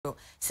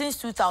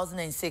since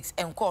 2006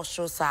 enko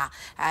shosa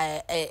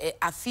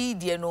afi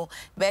die no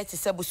be te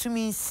se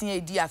bosumi nsia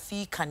di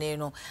afi kane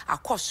no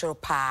akosoro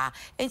pa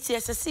enti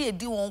esese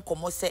edi won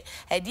komo se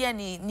ede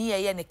ni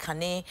ye ne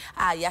kane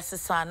a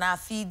yasesa na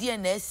afi die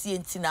na asie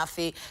enti na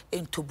afi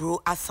entobro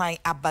asan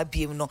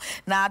ababiem no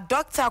na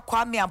Dr.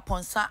 Kwame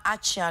Amponsa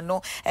Achia no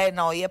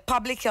na oye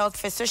public health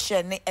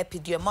physician ne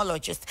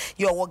epidemiologist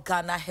your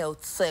Ghana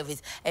Health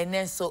Service and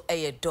then so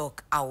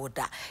dog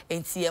awoda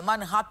enti e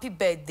man happy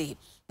birthday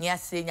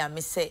Nyase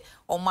nyame se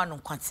omanu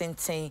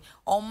kwatenten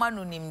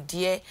omanu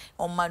nimdie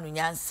omanu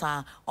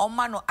nyansa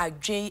omanu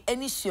adwen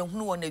ani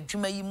suehunu won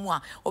adwuma yi mu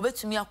a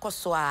obetumi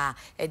akoso a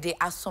ede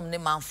asom ne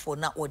manfo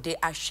na ode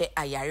ahwe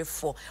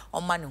ayarefo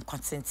omanu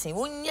kwatenten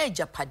wonya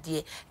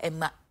japade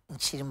ema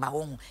nchirima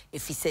wo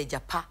efise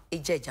japa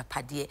eje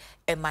japade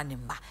ema ne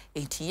ma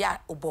enti ya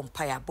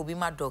obompa ya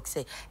bobima dog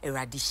se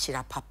erade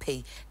hira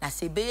papai na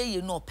se beye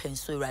ye no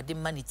penso erade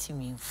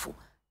manitimi mfu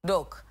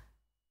dog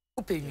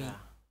upenwi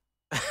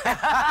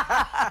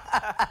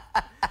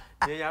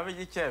Yeah,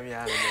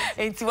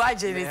 Into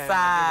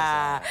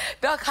Jennifer.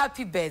 Doc,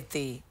 happy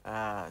birthday.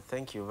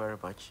 Thank you very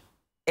much.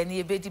 And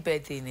your baby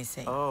birthday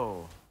anything?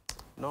 Oh,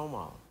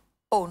 normal.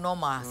 Oh,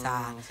 normal,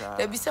 sir.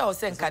 There be so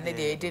saying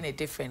Canada didn't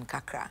different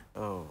kakra.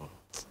 Oh,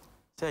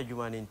 say you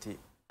want into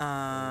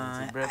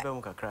bread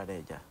kakra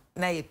deja.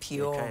 Na ye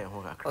pure.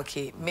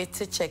 Okay, me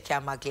to check ya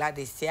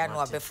Gladys ya no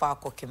abefa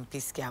cooking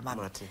piski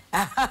ama.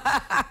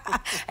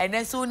 And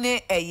then so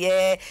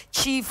ne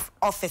chief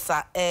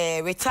officer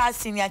retired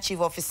senior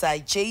chief officer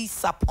J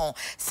Sapon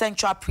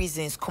Central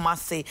Prisons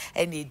Kumasi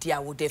and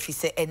dia would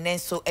defise and then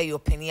so your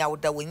penny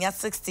would that when you're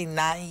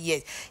 69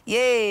 years.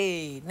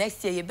 Yay,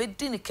 next year you be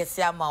doing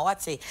kesi ama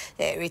what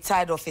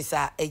retired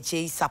officer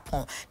J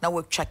Sapon now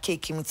we track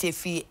him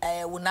tefi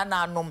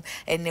unana nom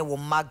and ne wo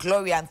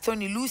Gloria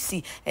Anthony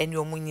Lucy and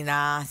your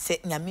na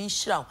se nyame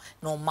nhira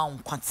no ma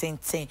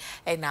nkwatenten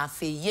e na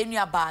afi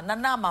yenua ba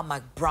na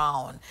mama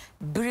Brown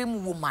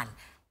brim woman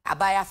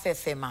abaya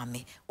fefe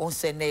mame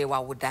onse na wa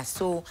woda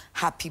so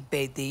happy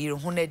birthday you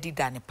hu na di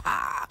dane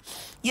pa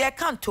ye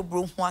kan to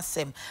bro hu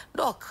asem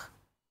doc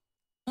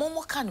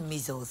momo kan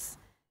measles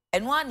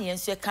eno an ye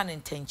nso kan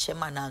intenche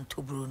ma na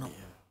to bro no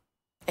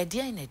e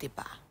dia na de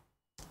ba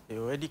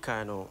yo edi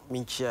kan no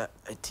minchia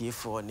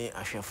atiefo ne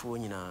ahwefo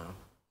nyina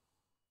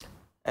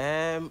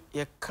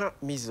ye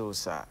can't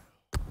measles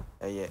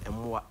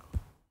emwa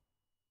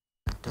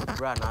to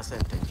bra na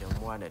sentence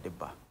emwa na de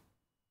ba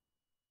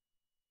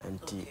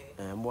enti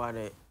emwa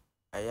ne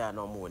aya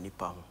na mo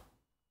nipa ho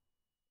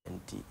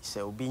enti se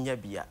obi nya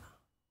bia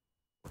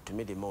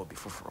otumi de ma obi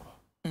foforo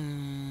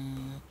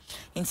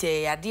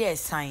enti ya de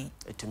sign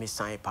etumi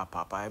sign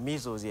papa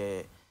measles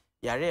ye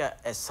yare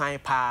a sign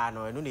pa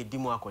no eno na di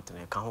mu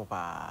akotene ka ho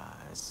pa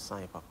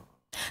sign papa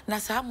na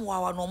sa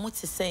mwa no mo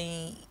te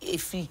sen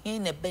efi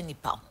hin na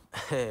benipa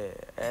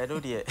no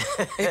dear.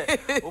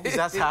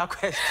 That's our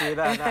question.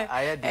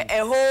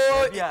 A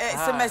whole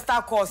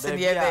semester course in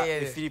the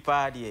area. Free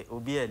party,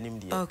 Obi and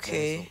Nimdi.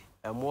 Okay.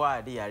 And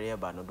more the area,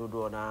 but no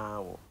do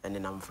now, and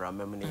then I'm from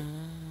memory.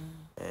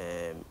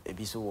 A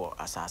biso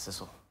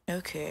assassin.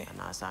 Okay.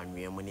 And as I'm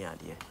your money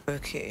idea.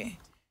 Okay.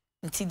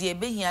 Until the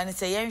be and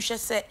say, young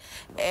say,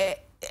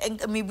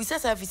 maybe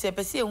says if it's a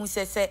person who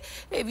says,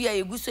 maybe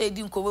I go so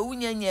edin ko we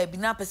nya bi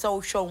na pesa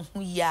wo hwo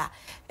hu ya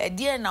e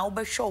de na wo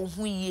be hwo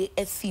hu ye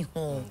afi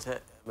ho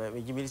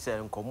me give me say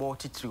nkomo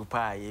titiri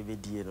pa ye be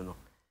die no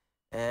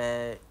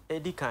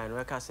edi kan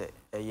no ka say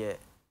ye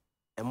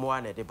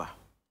emoa na de ba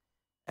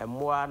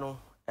emoa no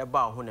e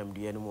ba ho nam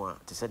due no mu a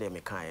te say de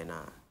me kan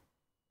na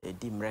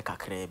edi mre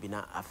kakra bi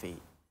na afi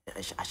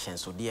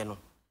ahyenso de no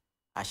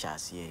ahya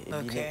ase e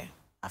bi ne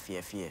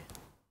afi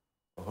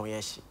ho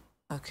ye hye.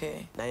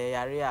 Okay. Na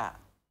yare a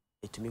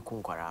etumi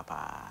kunkwara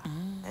pa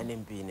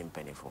NMP ne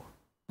mpanifo.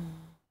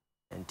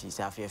 Enti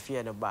sa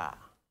afia no ba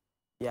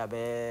ya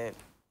be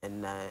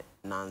na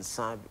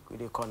nsa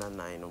we corner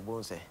 9 no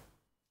bonse.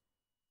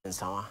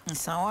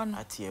 Nsawa no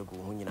ati egu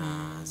hu nyina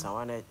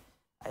nsawa na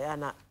aya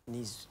na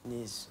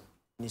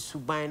ni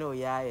suban no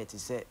ya yeti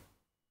se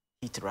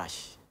heat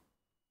rush.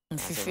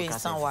 Mfifi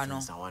nsawa no.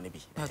 Nsawa ne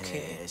bi.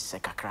 Okay. Se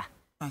kakra.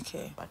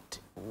 Okay. But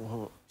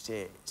who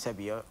say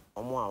Sabia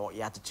omo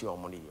yatiti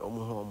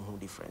omo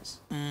difference.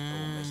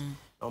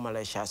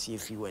 Normally shasi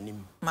if you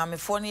him. Mama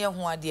phone ye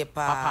ho ade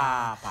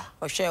pa. Papa.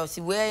 O hwe o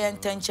si we ye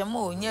ntanchema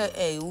o nye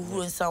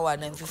uhuru nsawa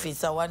na mfifi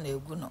nsawa na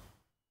egu no.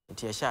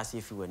 Nti ye shasi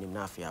if you him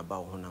na afia aba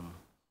ho nam.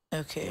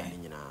 Okay. Ya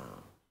nyina.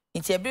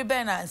 Nti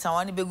everybody na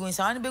nsawa ne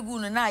begu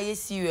no na ye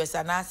serious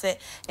ana se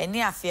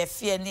eni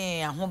afiafie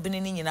ne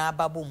ahobene ni nyina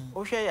ababom.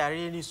 O hwe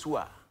yare ni su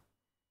a.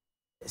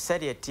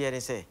 Said ye tie ne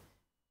say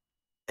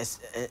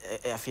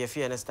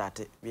afia na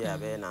start bi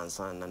abe na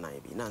nsan na nan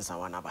bi na nsan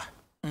wana ba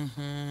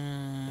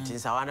ti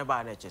nsan wana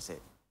ba na chese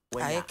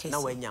na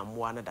wanya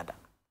mmoa na dada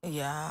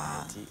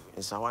ti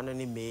nsan wana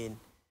ni main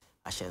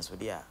ahyenso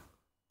dia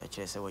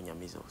chese wanya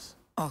measles.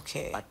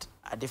 Okay. But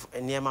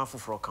niema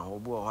foforo kan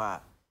obu ho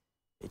a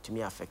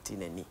etumi affect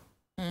nani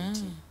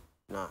ti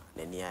na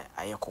nani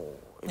ayeko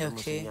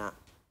emusunya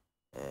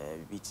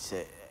bi ti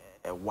se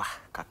wa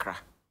kakra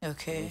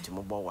Okay. To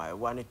mobile why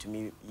one to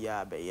me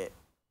yeah be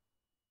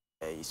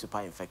a super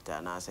infector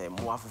and I say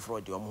more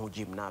for the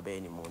gym na be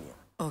pneumonia.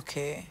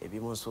 Okay. Ebi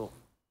mo so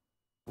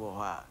wo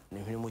ha ne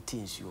hwene mo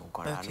tinsu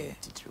nkora no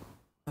titru.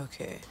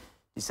 Okay.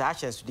 The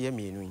actions to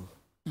me no.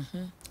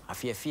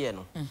 Afie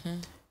no.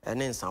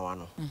 Ene nsawa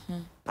no.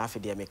 Na afi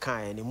de me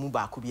kan ne mu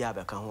ba ko bi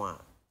abeka ho a.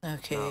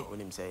 Okay. Na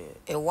onim say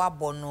e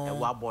wabo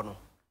no.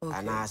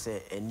 And I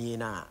say any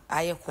na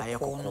aye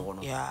kokko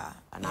no. Yeah.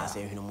 And I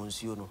say hwene mo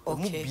nsuo no.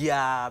 Mu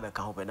bia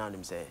beka ho be na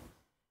onim say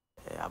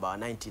about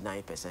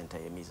 99%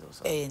 of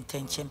measles.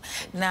 Intention.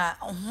 Na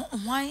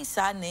why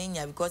sa na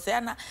enya because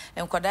na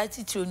enkwada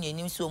titiro nya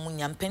enim so mu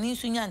nya mpanin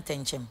so nya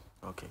intention.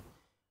 Okay.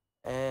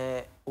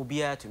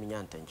 Obia to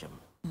nya intention.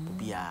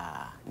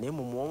 Obia na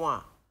emumu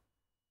a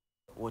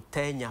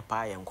wotanya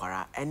pa ye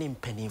nkwara ene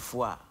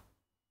mpanifo a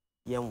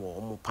yenwo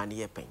omu pane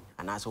ye pen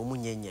anase omu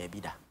nya bi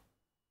da.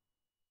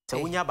 Se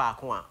unya ba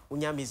ko a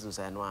unya measles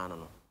eno ano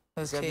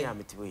no. Se bia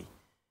metiwe.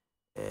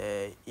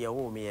 Ye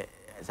wo me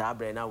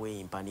Zabre na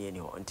we impani any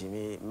ho nti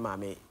me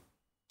mama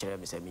kire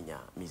me say minya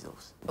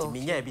measles nti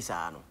minya bi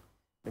sa no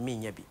me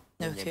minya bi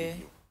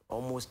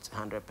almost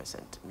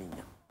 100%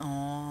 minya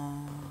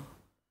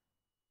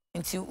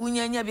nti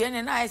unya bi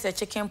ene na I say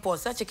chicken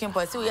pox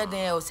we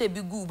den o say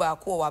bi gu ba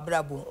ko wa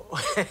brabo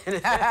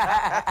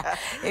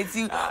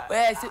nti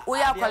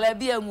we akwala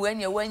bi anwu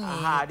ene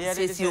wanyi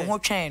sesi ho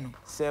twen no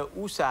se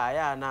usa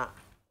ya na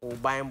o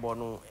banbo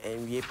no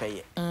enwie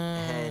peye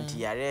nti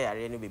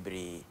yare no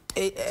bebre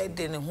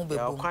de ne ho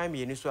bebo kwan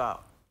mi ni so a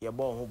ye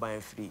bo ho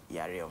ban free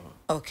yare ho.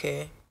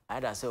 Okay.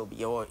 Ada say obi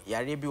ye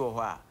yare bi wo ho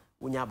a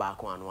unya ba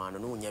ko anu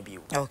no unya bi.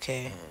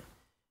 Okay.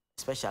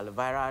 Special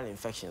viral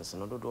infections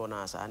no do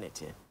na asa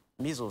anete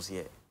measles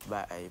ye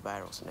ba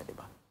virus na de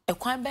ba e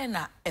kwan ben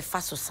na e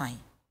fa so san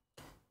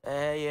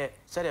ye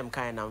say dem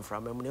kan na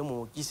mfra mam na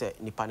mu gi se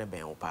nipa ne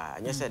ben wo pa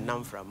anya se na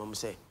mfra mam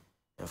se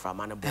mfra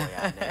ma ne boy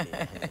a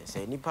na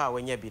say nipa a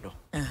wanya bi no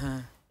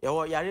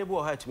yo yare bi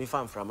wo ha tumi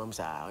fa mfra mam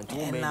sa nti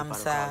wo men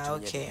nipa no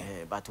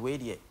okay but we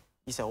dey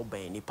gi se wo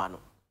ben nipa no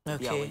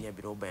bi a wanya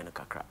bi no ben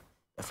kakra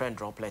a friend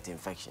droplet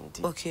infection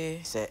ti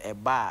okay say e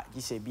ba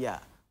gi se bi a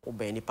wo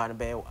ben nipa no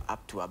be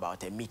up to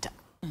about a meter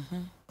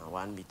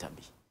 1 meter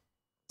bi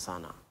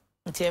sana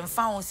nti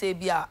emfa won se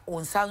bia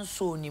onsan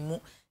so ni mu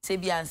se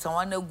bia nsan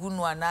wana gu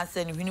no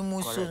anase ne hwini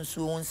mu so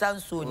nso onsan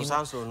so ni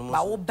mu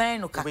ba wo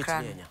ben no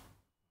kakra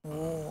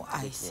oh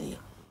I see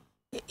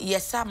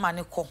yesa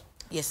maneko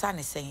yesa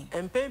ne sen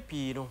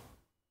empempi no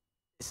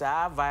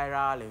sa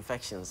viral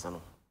infections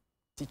no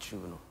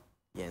titru no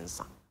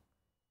yensa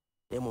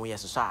emo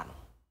yesosa no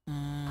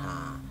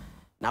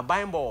na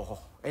Bible ho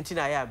enti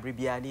na ya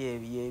bribia na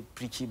ye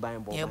preachy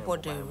Bible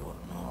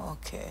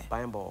okay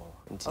Bible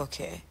enti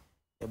okay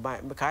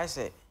because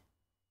say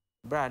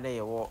bra na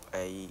ye wo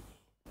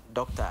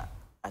doctor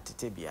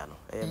atitebia no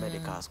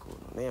medical school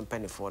no na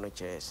penifo no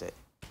chere say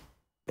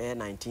be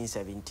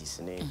 1970s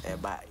ne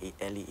ba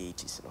early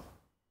 80s no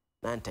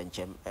na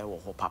ntanchem wo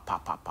ho papa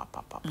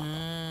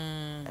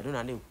I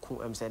don't know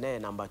ku say na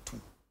number 2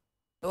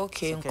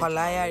 okay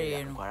nkwala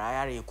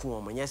yare ku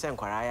o menye say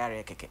nkwala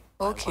yare keke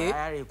okay nkwala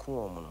yare ku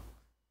o no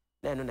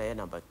na no na ye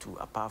number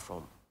 2 apart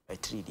from a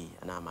 3D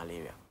and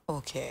malaria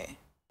okay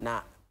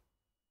na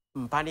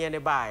mpanie ne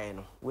bae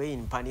no we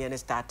mpanie ne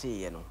start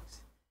ye no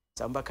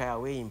samba kaya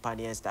we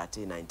mpanie start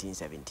in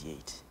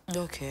 1978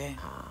 okay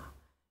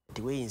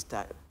the way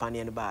start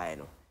mpanie ne bae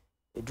no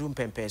edrum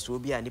pempe so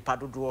obi a nipa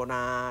dodo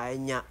na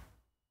anya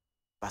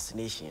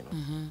vaccination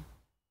no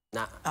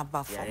na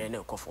yare ne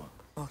kofom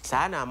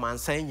sa na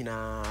mansan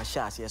nyina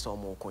hya ase so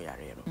mo ko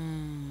yare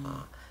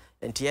no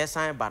enti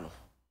yesan ba no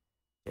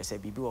yes,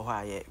 bibi wo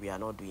we are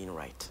not doing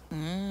right.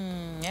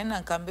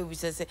 And Kambe we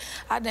say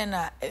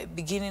at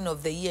beginning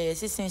of the year,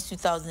 since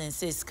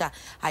 2006,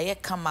 I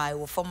come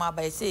I former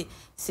by say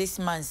 6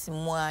 months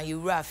more you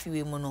rough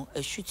we mono a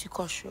shooty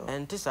caution.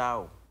 And this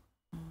how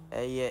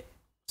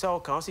so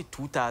can see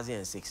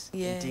 2006.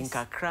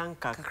 Tinka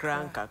cranka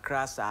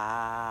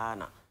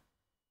krasa.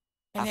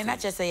 And then I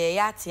just say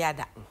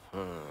yatiada.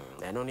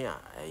 And only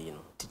you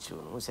know teach you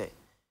who say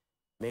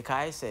make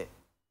I say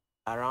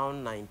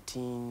around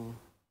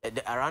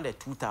around the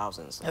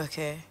 2000s.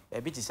 Okay. A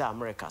bit is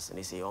Americas, and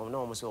they say, oh, no,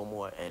 almost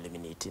more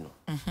eliminating.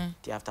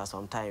 After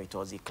some time, it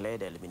was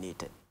declared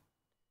eliminated.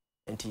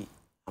 And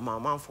my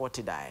man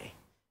 40 die.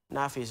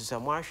 Now, if it's a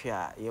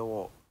marshal,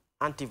 your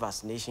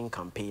anti-vaccination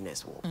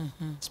campaigners,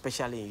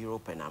 especially in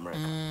Europe and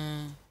America.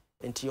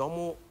 And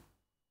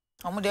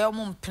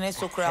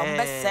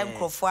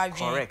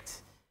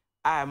correct.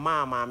 I,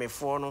 Mamma, me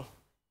for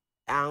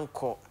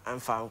anko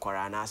amfa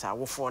nkwara na asa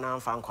wofo na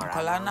amfa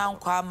nkwara na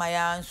nkwa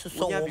maya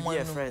nsuso wo mo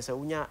no friends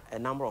unya a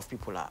number of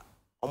people a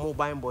omo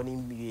ban boni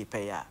mbi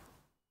pe ya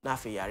na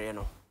afi yare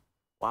no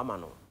wa ma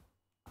no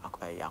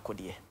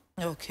akode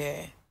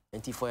okay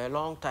and for a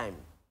long time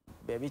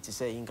baby to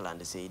say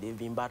England say they've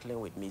been battling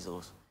with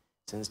measles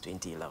since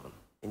 2011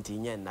 enti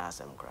nya na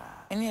asem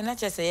kra eni na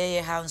che say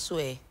ye ha nso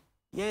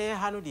ye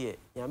ha no de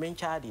ya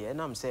mencha de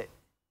na am say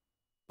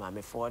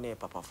maame fo ne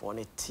papa fo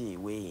ne tea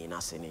we in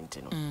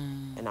asenenti no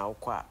e na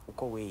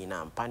ukọ we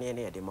na mpane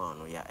ne de ma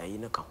no ya ayi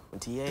ne ka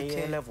nti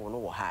ye level no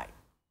wo high.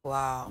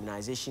 Wow.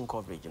 Immunization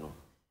coverage no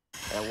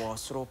e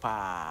was soro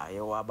pa ye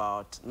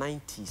about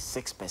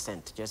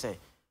 96%. Just say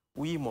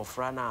we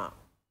mofra na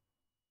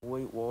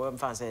we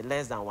fan say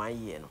less than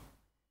 1 year no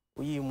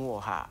we mu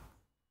ha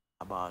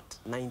about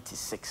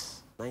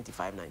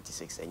 95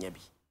 96 enye bi.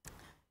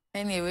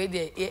 Anyway,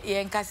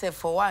 the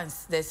for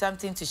once there's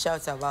something to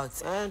shout about.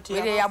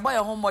 We dey boy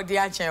home modi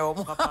a chen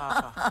omo.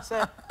 Papa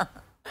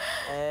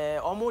say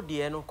omo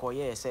de no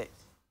koye say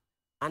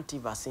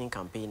anti-vaccine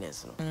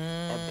campaigners no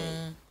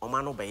ebe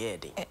omo no be ye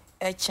de.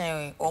 E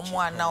chen omo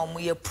ana omo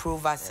ye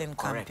pro-vaccine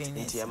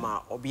campaigners. Nti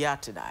ma obi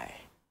atedai.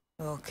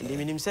 Okay. The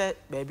minimum say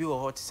baby wo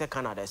hot say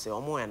Canada say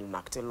omo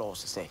enact laws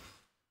say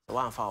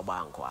one fa oba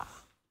anko a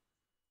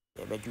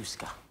e be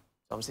juska.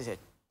 Some say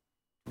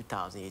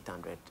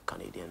 2,800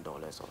 Canadian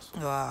dollars also.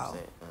 Wow.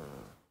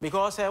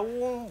 Because you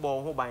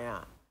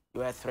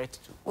are a threat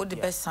to. What the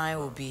best sign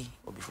will be?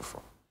 Will be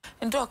for.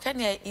 And talk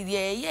any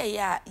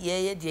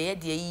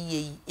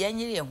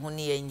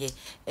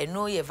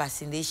no ye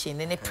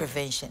vaccination any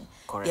prevention.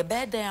 Correct.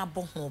 Bed there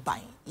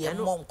buying. Ye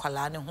mom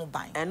kwala ne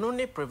buying. And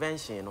only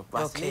prevention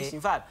vaccination. Okay.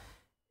 In fact,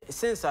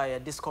 since I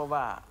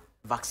discover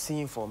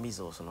vaccine for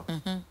measles,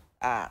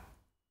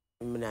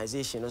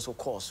 immunization also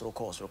course.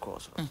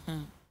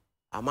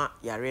 Ama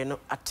yare no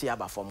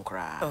atiaba form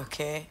kra.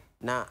 Okay.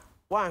 Na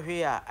one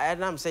here I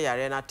am say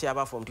yare na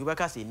atiaba form tu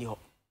beka se ni ho.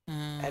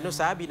 No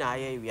sa bi na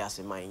aye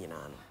wiase man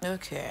nyina no.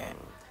 Okay.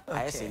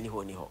 Aye se ni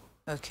ho.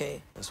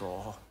 Okay. So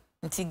ho.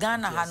 Nti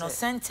Ghana ha no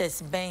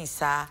centers ben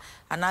sa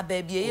ana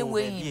ba bia ye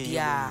wen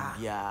bia.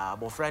 Ya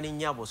bofra ni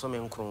nya boso me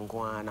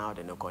nkronkon na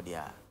de no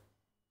kodia.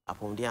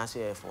 Apondi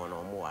ase for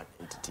no mo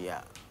entity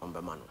a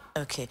ombema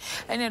no. Okay.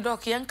 Ene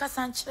doc yen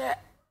kasanchire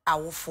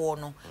awofo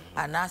no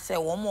ana se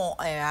wo mo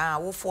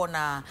awofo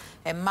na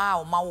ma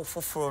o ma wo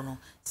foforo no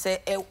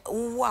se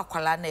wo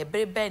akwala na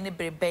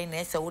ebreben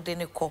na se wo de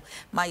ne ko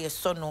ma ye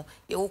so no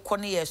ye wo ko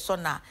ne ye so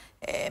na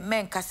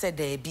menka se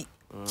da bi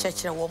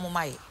chekere wo mo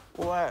ma ye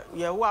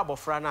ye wo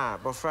abofra na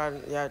abofra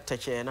ya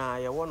teche na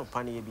ye wo no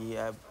pane bi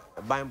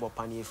banbo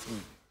pane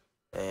free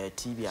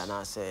TV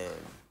ana se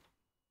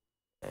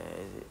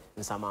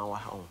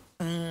nsamawa on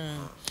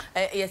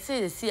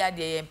see ade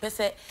ye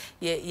pese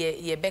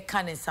ye be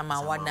kan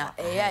nsamawa na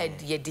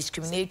ye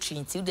discriminatory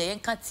nti de ye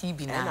kan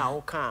TB na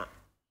wo kan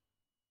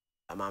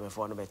amame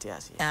fo no beti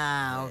ase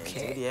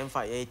okay de ye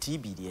mfa ye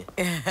TB de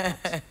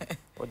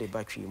o de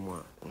battery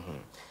mu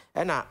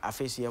a na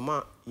afesi ye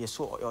ma ye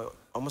so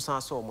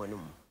omusan so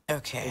omanum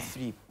okay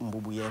free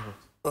mbubu ye ho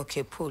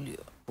okay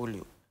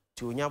polio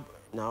ti onya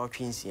na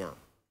otwinsia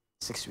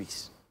 6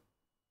 weeks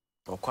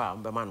okwa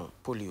mbema no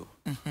polio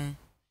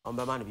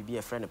ombema no bibi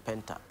e friend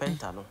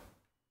penta no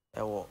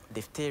ewo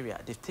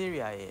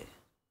diphtheria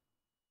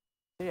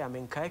ye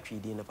menka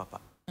twidi ne papa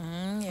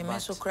ye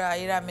meso kra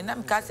ira me na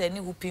mka se ni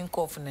whooping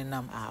cough ne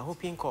nam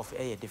whooping cough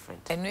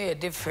different eno ye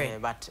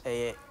different but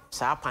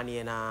sa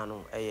panie na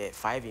no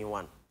 5 in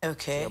 1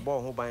 okay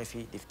bo ho ban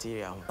fi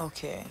diphtheria ho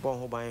okay bo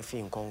ho ban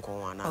fi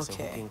nkonkon ana se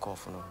whooping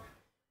cough no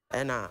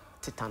ena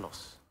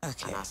tetanus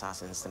okay ana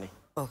asasensene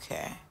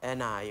okay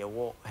ena ye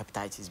wo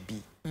hepatitis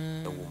B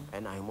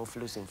and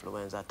Haemophilus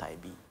influenza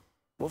type B.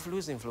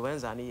 Haemophilus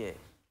influenza ni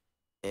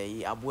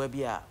ye aboa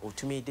bi a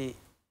otumi de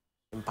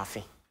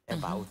mpafe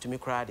eba otumi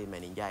kra de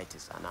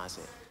meningitis and I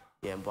say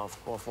ye mbo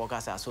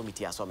focus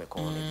asomiti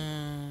asomekon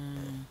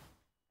ne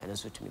and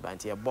so tumi ba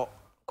nti ye bo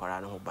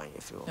kora no ho ban ye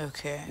feel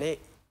okay ne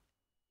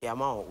ya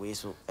ma we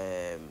so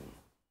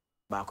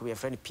ba ko be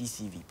friend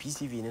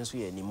PCV ne so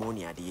ye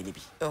pneumonia de ye ne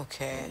bi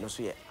okay no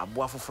so ye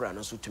aboa fofora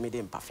no so tumi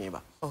de mpafe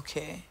ba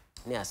okay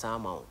ne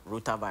asama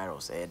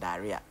rotavirus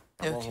diarrhea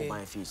okay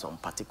my feel some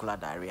particular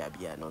diarrhea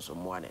bia no so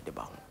mo na de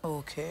ba ho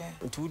okay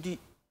nti udi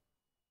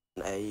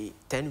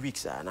 10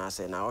 weeks na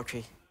say na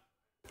otwe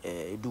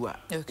edua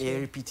e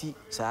repeat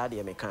sa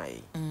de me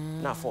kan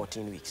na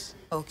 14 weeks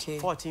okay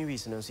 14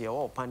 weeks no so ye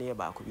wo pane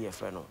ba ko bi e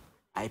frɛ no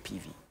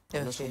IPV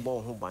no so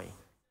bo ho ban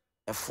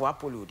e fo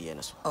polio de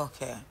no so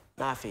okay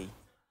na afei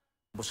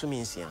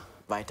bosumi nsia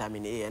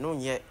vitamin A no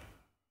nye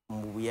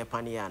mbuye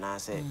pani ya na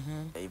say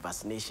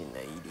vaccination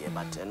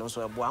but no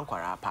so ebo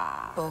ankwara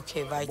pa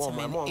okay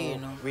vitamin A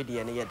no we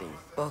de ne yeden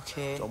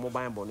okay so mo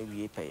ban bo ne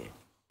wie peye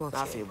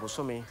na fe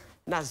bosome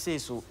na say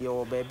so ye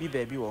wo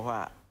baby wo ho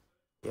a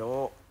ye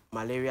wo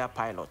malaria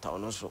pilot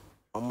ono so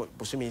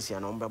bosome nsia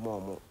no mbe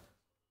mo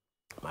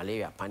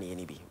malaria pani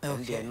ni bi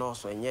and no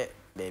so enye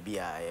baby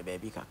a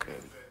baby kakra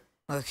bi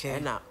okay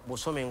na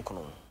bosome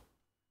nkono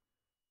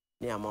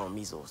ni ama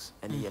measles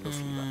and yellow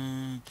fever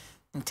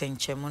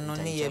intenchemo no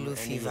ni yellow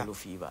fever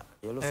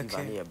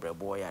ni e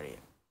brebo yare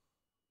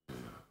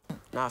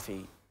na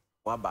afi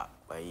waba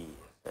by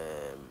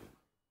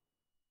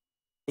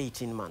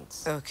 18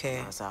 months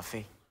okay as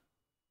afi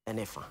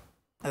enefa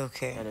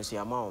okay and so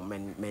amount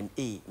men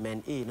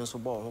A no so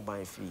bo ho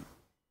ban free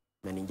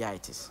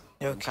meningitis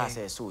okay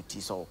say so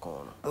ti so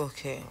kon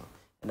okay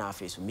na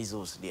afi so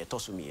measles de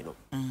tosumi no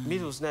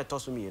measles na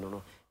tosumi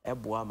no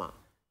eboa ma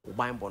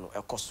uban bono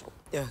ekosoro.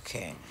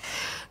 Okay.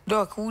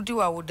 Doc, would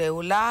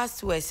you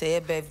last we say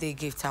a birthday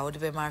gift I would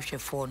be married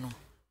for no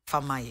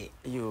famaye.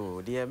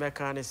 Yo, the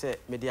American say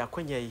me de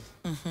akwanya yi.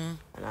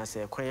 And I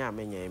say akwanya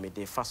menye me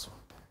de faso.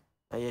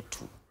 Na ye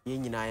tu ye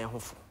nyina ye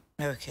hofo.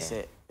 Okay.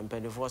 Say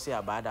mpendefo say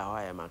abada ho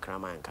aye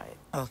makrama nkae.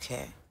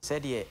 Okay.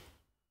 Said ye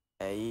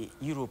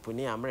Europe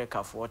ni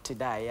America for te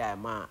da ya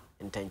ma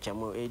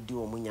ntanchamo edi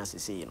omunya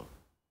sese yi no.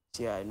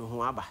 Ti a no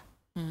ho aba.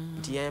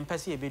 Ti ye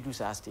mpese e bedu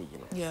sa stage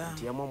no.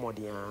 Ti ye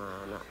momodian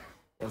na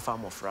emfa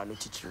mofra no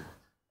titiri.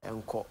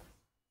 Enko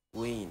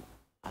wein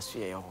aso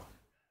ye ho.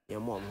 Ye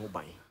mo ho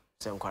ban.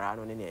 Se nkwara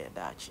no ne ne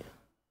da achi.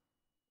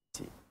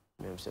 Ti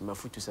me se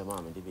mafutu se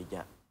ma me de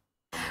beja.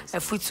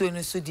 Afutu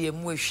no so de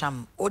emu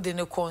ehwam o de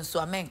ne konso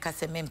amenka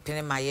se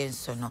mempene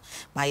mayenso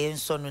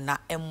no na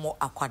emmo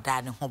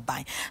akwada ne ho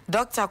ban.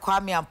 Dr.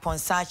 Kwame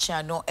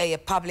Aponsachi no a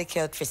public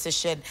health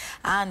physician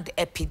and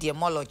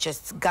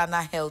epidemiologist,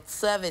 Ghana Health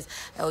Service,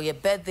 your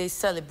birthday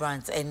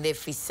celebrant, and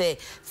if we say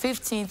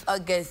 15th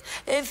August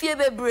if you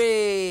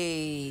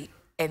bebre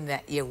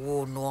and ye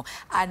wo no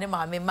ane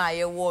ma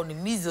ye wo no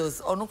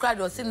measles onu kra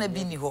do se na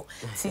bi ni ho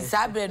since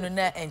abre no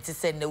na enti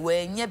se na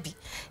we nya bi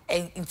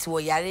enti wo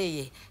yare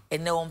ye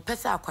ene on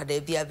pesa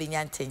akwada bi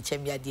abenya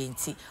ntenchem ya de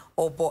enti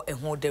obo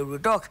eho de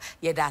rodoc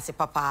ye da se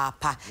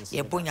papa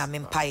ye bonya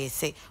mempa ye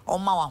se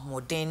oma wa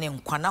hoden ne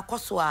nkwana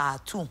koso a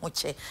tu ho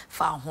che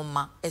fa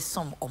homa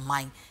esom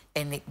oman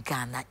ene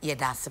Ghana ye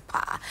da se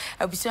pa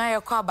abusia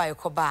ye kwa ba ye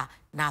koba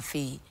na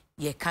afi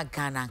ye ka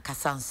Ghana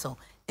nkasanso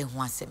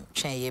ehu asem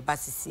twen ye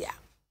basisia.